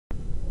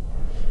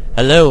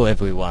Hello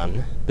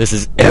everyone, this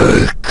is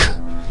Erahk,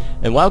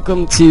 and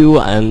welcome to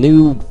a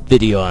new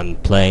video I'm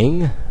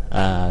playing.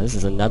 This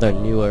is another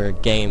newer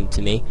game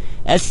to me.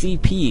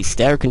 SCP,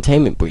 Stair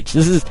Containment Breach.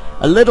 This is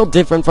a little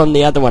different from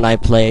the other one I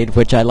played,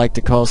 which I like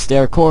to call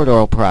Stair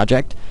Corridor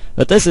Project,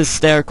 but this is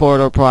Stair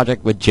Corridor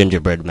Project with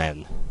Gingerbread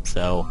Men.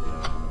 So,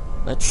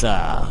 let's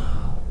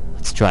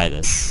try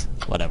this.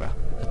 Whatever.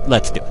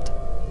 Let's do it.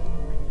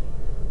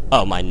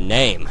 Oh, my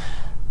name.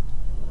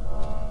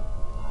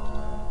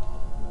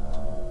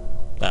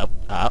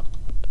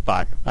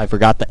 Fuck. I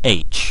forgot the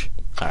H.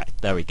 Alright,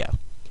 there we go.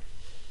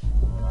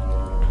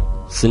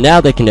 So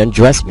now they can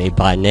address me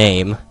by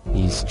name,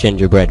 these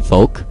gingerbread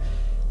folk,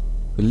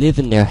 who live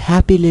in their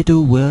happy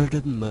little world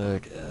of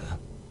murder.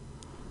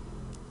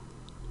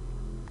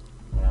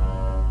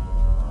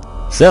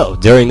 So,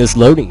 during this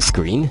loading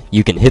screen,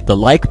 you can hit the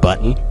like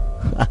button,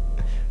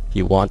 if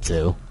you want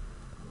to.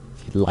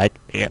 If you like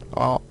it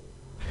all.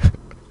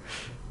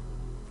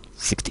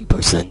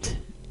 60%.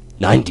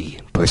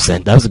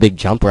 90%. That was a big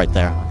jump right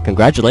there.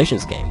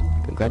 Congratulations, game.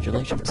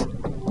 Congratulations.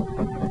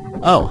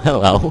 Oh,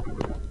 hello.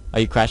 Are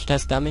you crash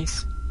test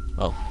dummies?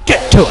 Oh,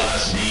 get to it!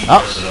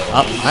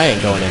 Oh, I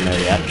ain't going in there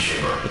yet.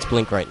 Let's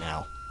blink right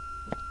now.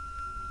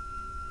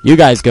 You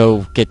guys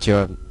go get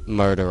your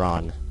murder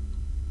on.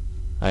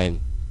 I'm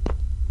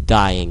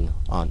dying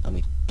on. Let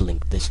me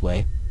blink this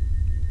way.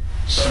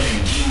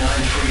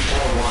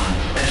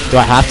 Do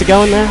I have to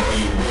go in there?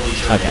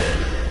 Okay.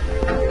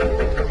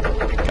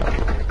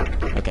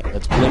 Okay,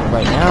 let's blink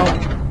right now.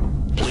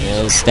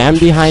 And stand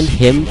behind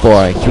him for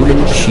a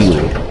human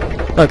shield.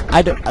 Look,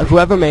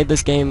 whoever made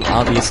this game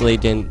obviously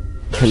didn't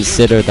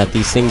consider that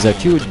these things are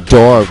too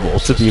adorable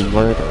to be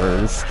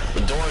murderers.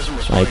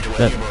 Like,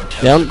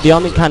 the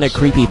only kind of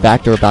creepy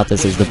factor about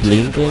this is the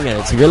blinking, and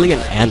it's really an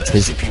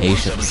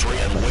anticipation.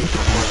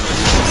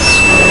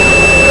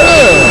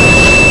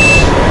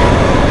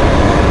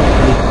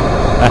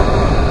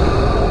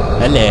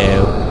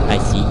 Hello, I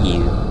see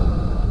you.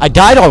 I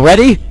died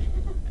already?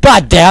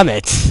 God damn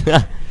it!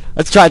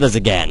 Let's try this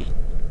again.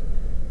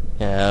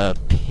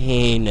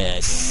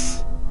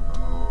 Penis.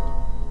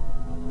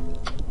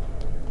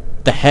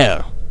 The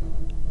hair.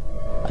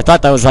 I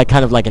thought that was like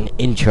kind of like an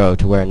intro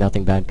to where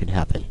nothing bad could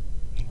happen.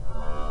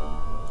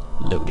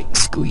 Loading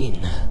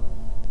screen.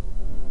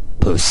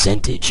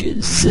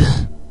 Percentages.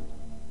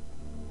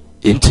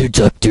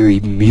 Introductory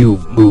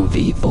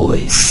movie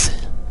voice.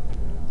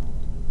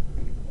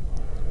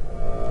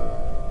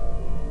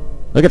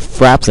 Look at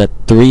Fraps at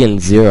 3 and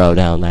 0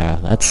 down there.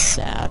 That's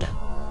sad.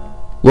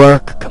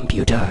 Work,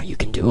 computer, you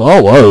can do.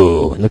 Oh,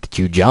 whoa! Look at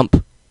you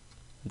jump.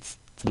 It's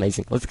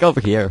amazing. Let's go over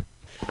here.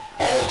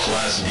 All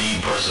Class D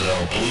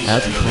personnel, please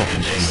enter the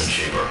containment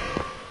chamber.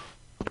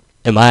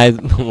 Am I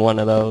one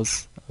of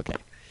those? Okay.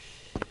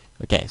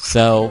 Okay,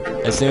 so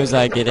as soon as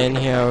I get in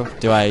here,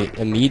 do I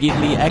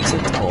immediately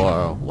exit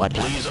or what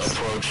happens? Please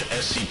approach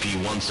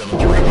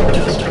SCP-173 for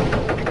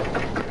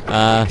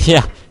testing.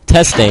 Yeah.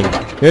 Testing.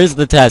 Here's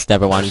the test,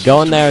 everyone.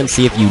 Go in there and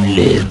see if you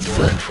live.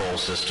 Control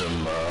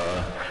system.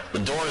 The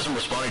door isn't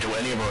responding to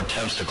any of our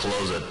attempts to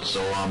close it, so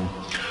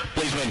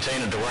please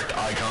maintain a direct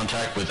eye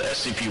contact with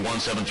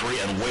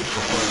SCP-173 and wait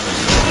for further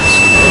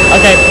instructions.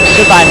 Okay.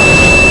 Goodbye.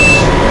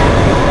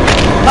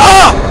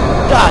 Oh!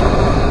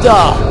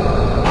 God.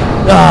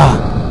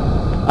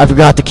 I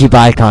forgot to keep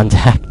eye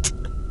contact.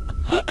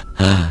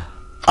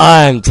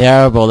 I'm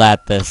terrible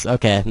at this.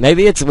 Okay,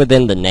 maybe it's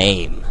within the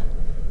name.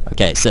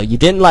 Okay, so you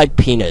didn't like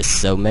penis,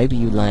 so maybe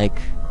you like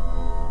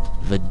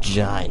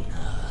vagina.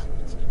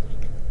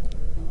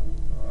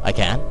 I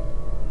can?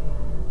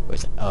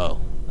 Where's it?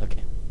 Oh,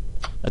 okay.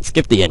 Let's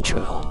skip the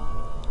intro.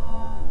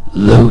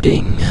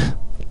 Loading.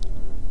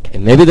 Okay,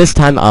 maybe this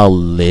time I'll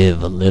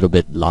live a little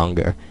bit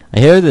longer. I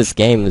hear this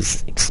game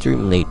is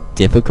extremely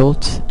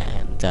difficult,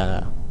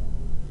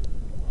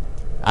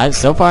 and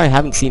so far I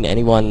haven't seen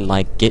anyone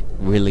like get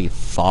really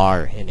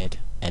far in it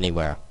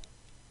anywhere.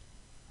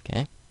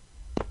 Okay.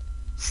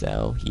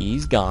 So,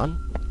 he's gone.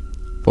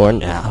 For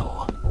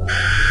now.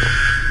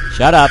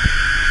 Shut up.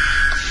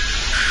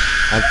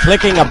 I'm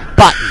clicking a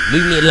button.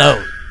 Leave me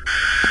alone.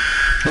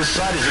 This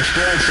site is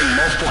experiencing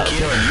multiple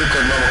Keter and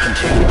Euclid level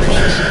containment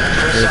breaches.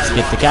 Let's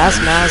get the gas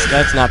mask.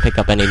 Let's not pick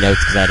up any notes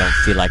because I don't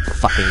feel like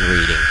fucking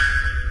reading.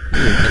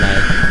 Can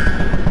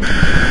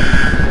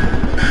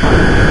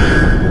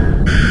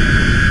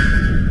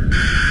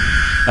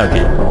I...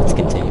 Okay, let's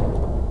continue.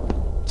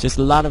 Just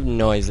a lot of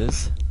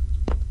noises.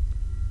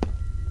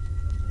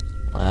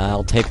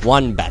 I'll take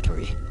one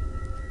battery.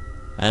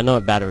 I don't know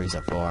what batteries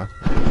are for.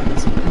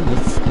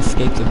 Let's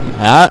escape to here.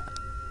 Ah!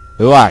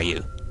 Who are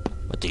you?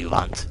 What do you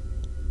want?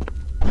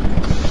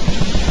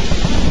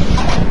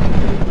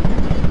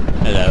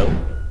 Hello?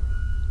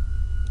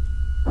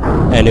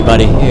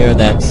 Anybody here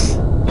that's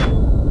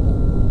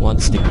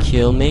wants to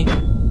kill me?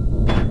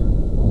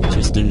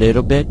 Just a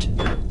little bit?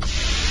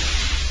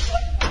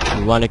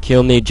 You wanna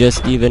kill me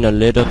just even a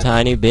little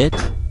tiny bit?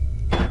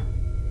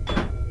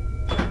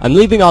 I'm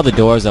leaving all the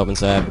doors open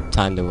so I have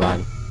time to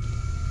run.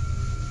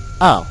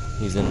 Oh,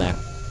 he's in there.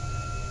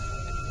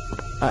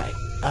 Alright,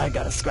 I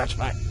gotta scratch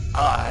my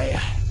eye.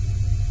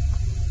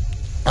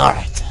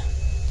 Alright.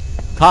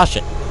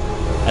 Caution.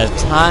 A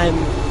time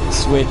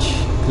switch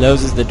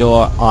closes the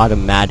door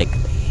automatically.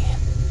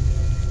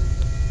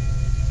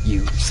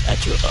 Use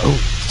at your own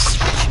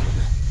discretion.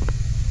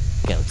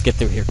 Okay, let's get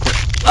through here quick.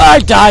 I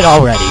died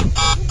already!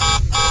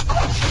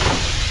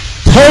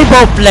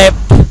 Table flip!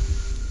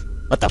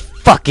 What the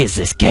fuck is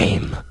this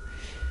game?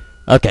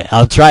 Okay,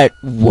 I'll try it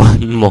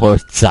one more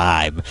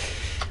time.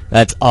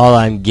 That's all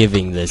I'm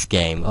giving this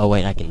game. Oh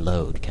wait, I can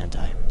load, can't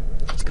I?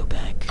 Let's go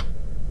back.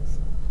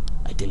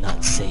 I did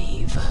not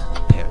save,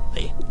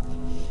 apparently.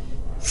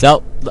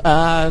 So,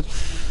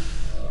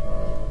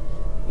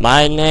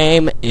 my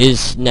name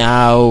is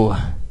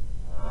now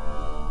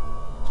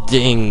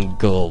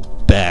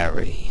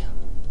Dingleberry.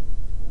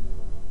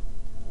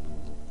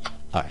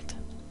 Alright.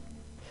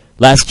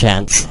 Last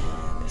chance.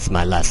 This is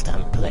my last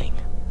time playing.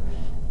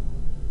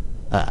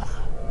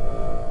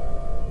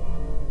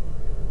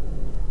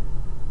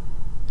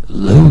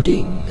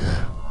 Loading.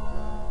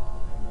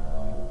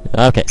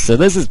 Okay, so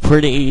this is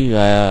pretty,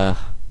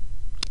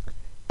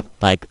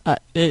 like, I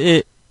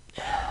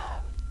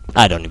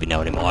don't even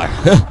know anymore.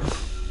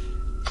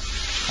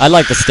 I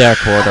like the Stair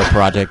Corridor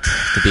project,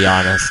 to be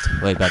honest.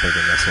 Way better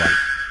than this one.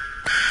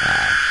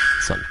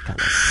 This one kind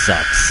of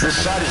sucks.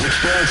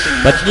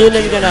 But you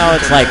know,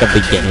 it's like a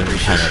beginning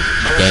kind of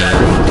game.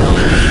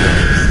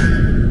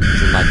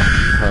 It's like a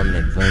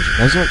permanent version.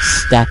 Those weren't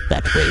stacked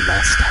that way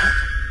last time.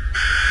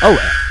 Oh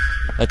well.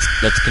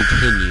 Let's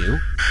continue.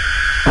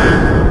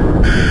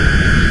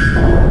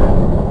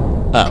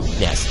 Oh,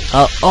 yes.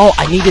 Oh,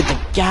 I needed the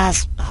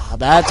gas. Oh,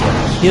 that's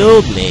what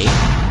killed me.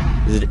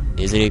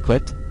 Is it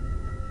equipped?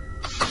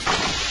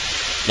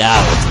 Now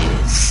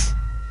it is.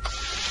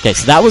 Okay,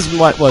 so that was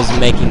what was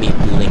making me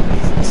blink.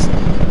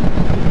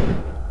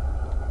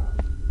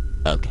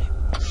 Okay.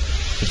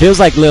 It feels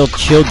like little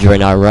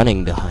children are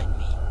running behind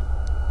me.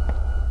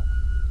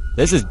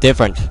 This is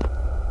different.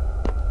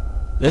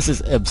 This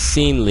is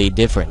obscenely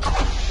different.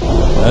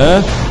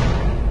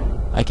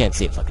 I can't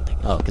see a fucking thing.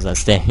 Oh, because I'm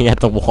standing at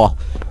the wall.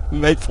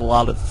 Makes a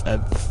lot of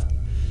sense.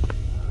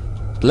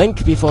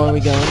 Blink before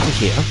we go into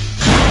here.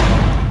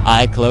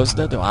 I closed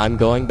the door. I'm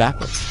going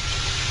backwards.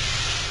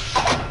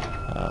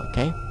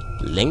 Okay.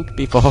 Blink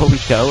before we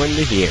go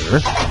into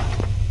here.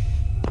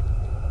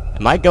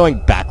 Am I going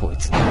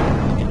backwards?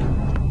 Okay.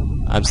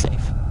 I'm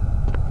safe.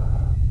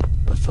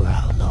 But for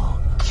how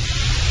long?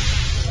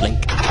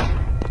 Blink.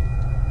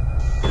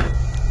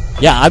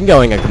 Yeah, I'm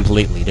going a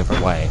completely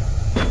different way.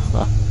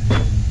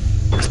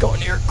 Let's go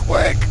in here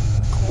quick.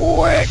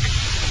 Quick.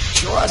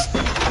 Trust.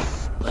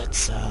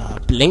 Let's,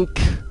 blink.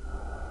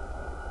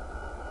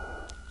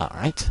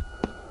 Alright.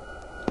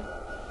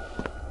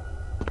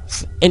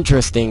 It's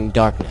interesting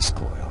darkness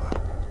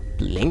corridor.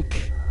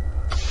 Blink.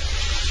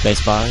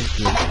 Spacebar.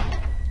 Blink.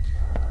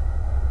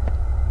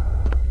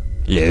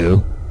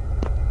 Hello.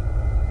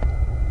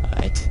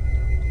 Alright.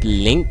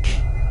 Blink.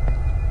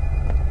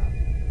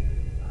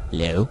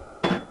 Hello.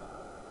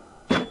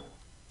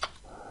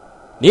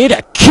 Need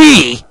a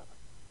key?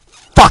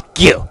 Fuck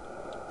you!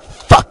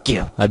 Fuck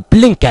you! I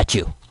blink at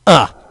you!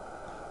 There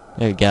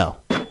you go.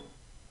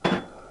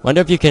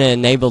 Wonder if you can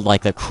enable,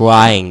 like, the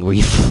crying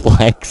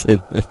reflex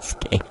in this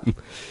game.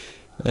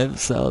 If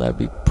so, that'd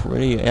be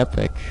pretty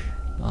epic.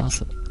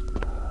 Awesome.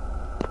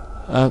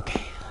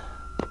 Okay.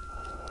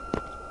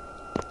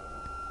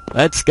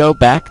 Let's go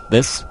back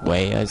this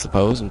way, I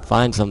suppose, and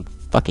find some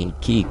fucking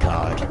key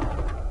card.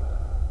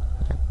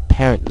 I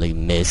apparently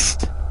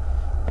missed.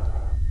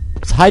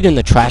 Let's hide in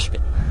the trash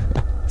bin.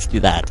 Let's do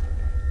that.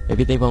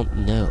 Maybe they won't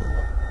know.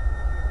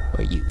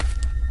 Or you.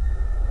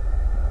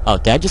 Oh,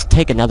 did I just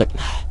take another...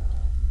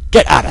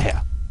 Get out of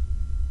here!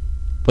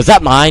 Was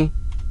that mine?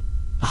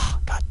 Oh,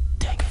 god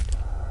dang it.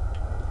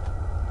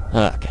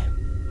 Okay.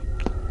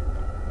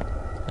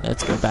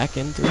 Let's go back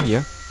in through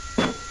here.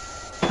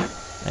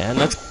 And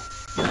let's...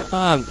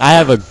 I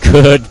have a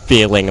good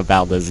feeling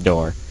about this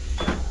door.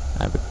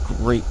 I have a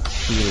great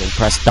feeling.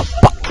 Press the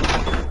button.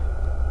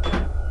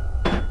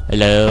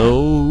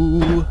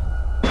 Hello?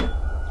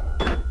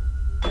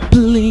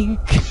 Blink.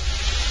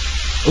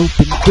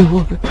 Open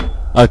door.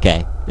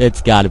 Okay,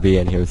 it's gotta be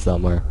in here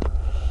somewhere.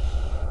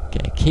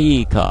 Okay,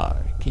 key card.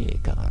 Key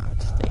card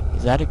thing.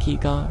 Is that a key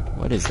card?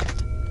 What is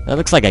it? That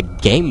looks like a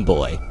Game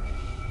Boy.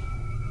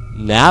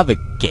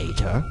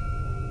 Navigator.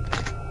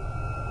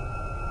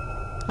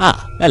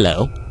 Ah,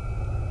 hello.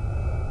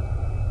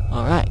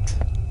 Alright.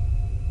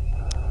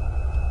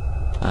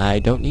 I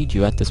don't need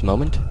you at this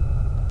moment.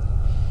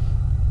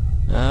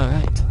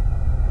 Alright.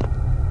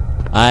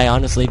 I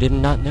honestly did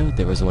not know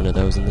there was one of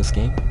those in this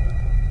game.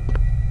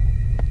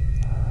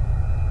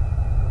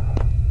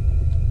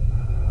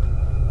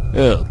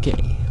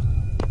 Okay.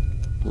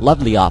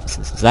 Lovely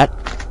offices. Is that...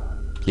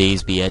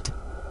 Please be it.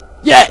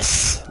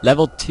 Yes!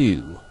 Level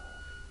 2.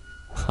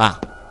 Ha.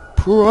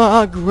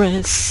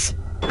 Progress.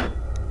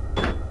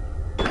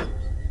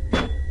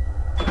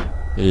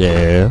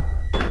 Hello?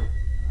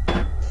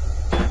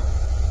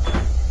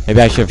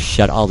 Maybe I should have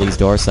shut all these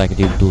doors so I could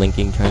do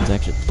blinking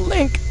transactions.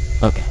 Blink!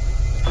 Okay.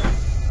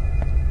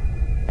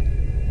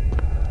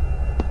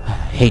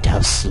 hate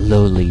how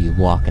slowly you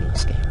walk in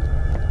this game.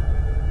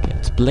 Okay,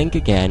 let's blink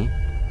again.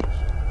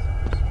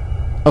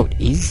 Oh,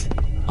 it is?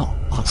 Oh,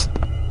 awesome.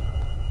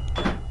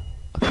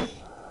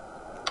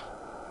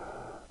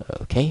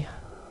 Okay.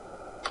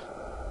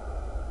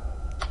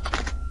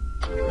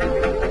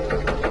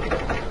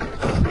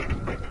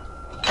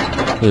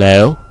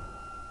 Hello?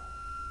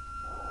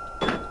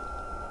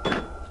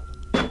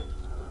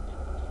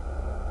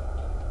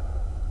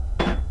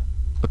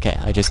 Okay,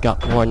 I just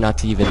got warned not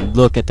to even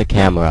look at the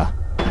camera.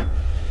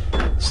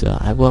 So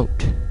I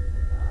won't.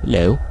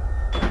 Hello?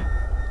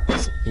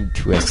 It's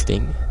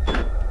interesting.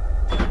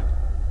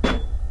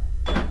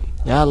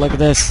 Yeah, look at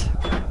this.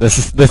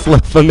 This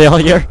looked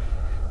familiar.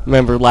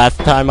 Remember last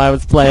time I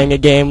was playing a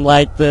game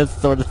like this,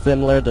 sort of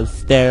similar to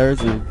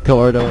stairs and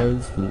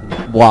corridors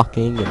and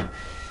walking and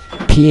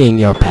peeing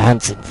your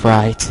pants in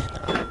fright.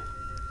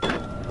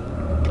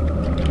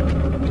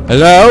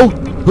 Hello?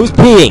 Who's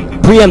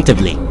peeing?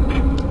 Preemptively.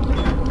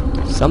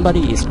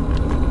 Somebody is...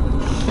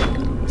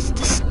 It's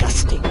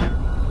disgusting.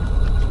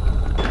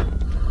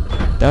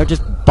 There are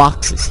just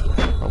boxes here.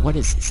 Or what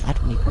is this? I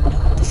don't even know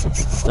what this is.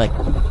 It's like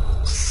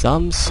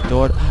some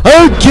stored...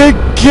 Oh,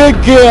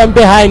 I'm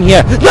behind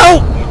here.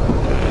 No!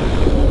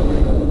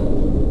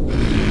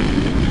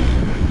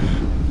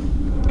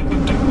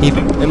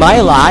 Am I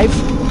alive?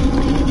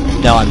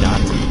 No, I'm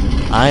not.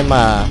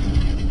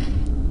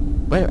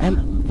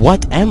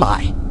 What am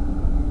I?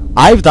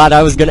 I thought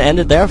I was gonna end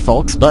it there,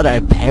 folks, but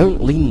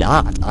apparently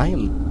not.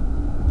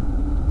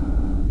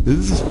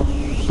 This is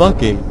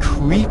fucking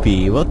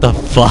creepy. What the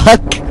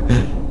fuck?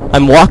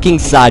 I'm walking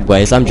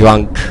sideways. I'm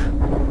drunk.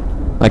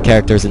 My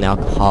character's an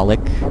alcoholic.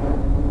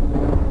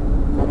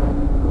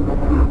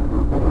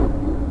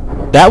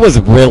 That was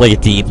really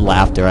deep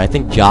laughter. I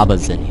think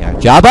Jabba's in here.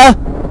 Jabba?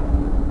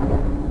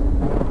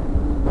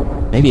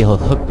 Maybe he'll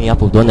hook me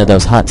up with one of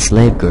those hot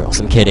slave girls.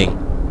 I'm kidding.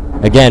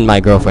 Again, my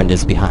girlfriend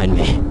is behind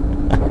me.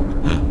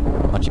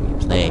 Watching me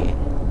play.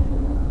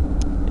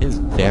 It is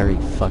very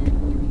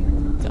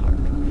fucking dark.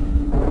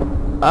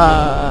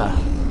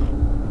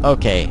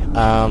 Okay,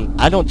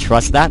 I don't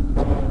trust that.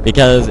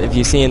 Because if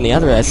you see in the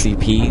other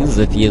SCPs,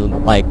 if you,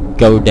 like,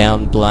 go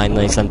down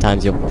blindly,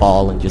 sometimes you'll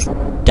fall and just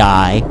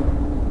die.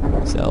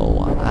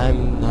 So,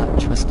 I'm not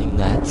trusting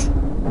that.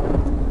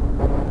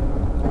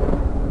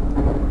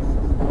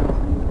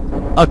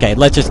 Okay,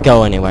 let's just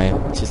go anyway.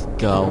 Let's just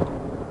go.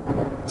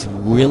 It's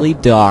really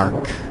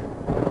dark.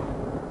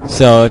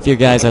 So if you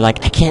guys are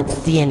like, I can't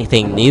see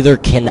anything, neither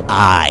can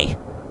I.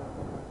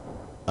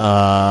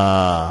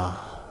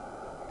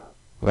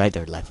 Right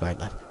or left, right,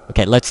 left.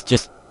 Okay, let's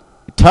just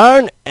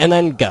turn and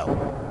then go.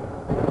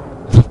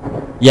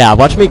 Yeah,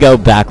 watch me go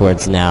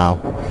backwards now.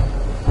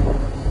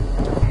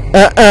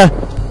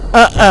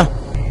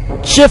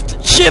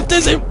 Shift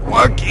isn't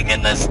working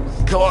in this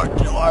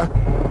corridor.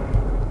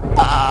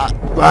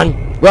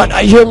 Run,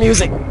 I hear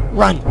music.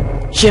 Run,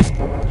 shift,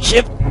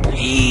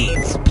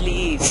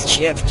 please,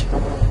 shift.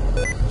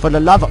 For the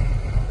love of...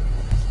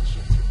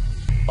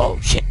 Oh,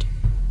 shit.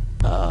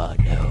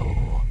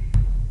 No.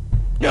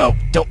 No,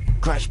 don't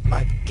crash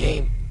my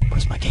game.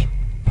 Where's my game?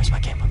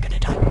 I'm gonna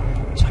die.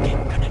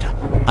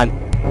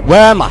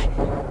 Where am I?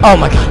 Oh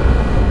my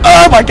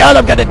god,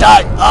 I'm gonna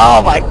die.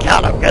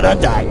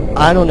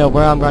 I don't know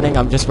where I'm running.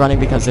 I'm just running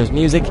because there's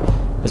music.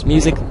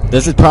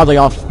 This is probably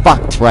all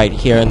fucked right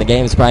here, and the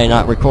game's probably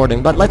not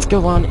recording, but let's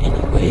go on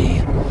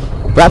anyway.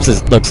 Perhaps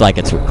it looks like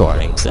it's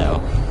recording, so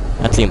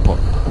that's the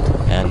important part.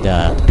 And,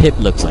 the pip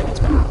looks like it's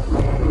back.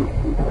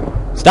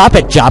 Stop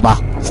it,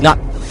 Jabba! It's not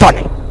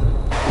funny!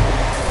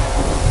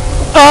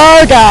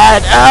 Oh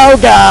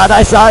god,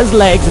 I saw his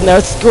legs and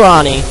they're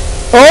scrawny.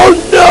 Oh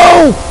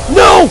no!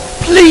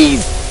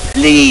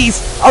 Please!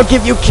 I'll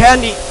give you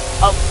candy!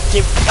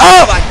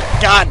 Oh my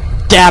god!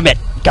 Damn it!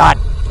 God,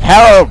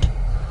 help!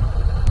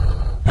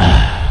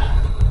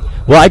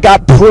 Well, I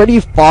got pretty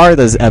far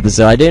this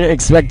episode. I didn't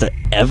expect to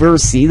ever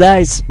see that. I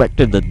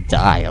expected to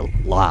die a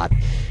lot.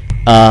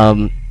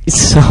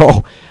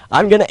 So,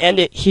 I'm gonna end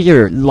it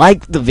here.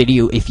 Like the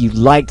video if you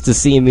like to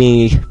see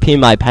me pee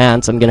my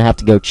pants. I'm gonna have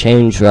to go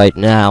change right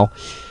now.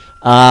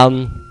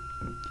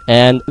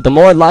 And the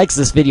more likes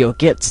this video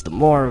gets, the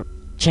more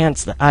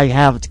chance that I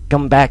have to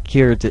come back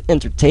here to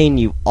entertain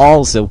you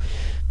all. So,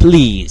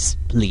 please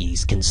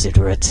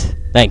consider it.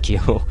 Thank you.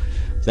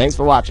 Thanks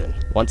for watching,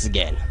 once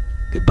again.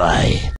 Goodbye.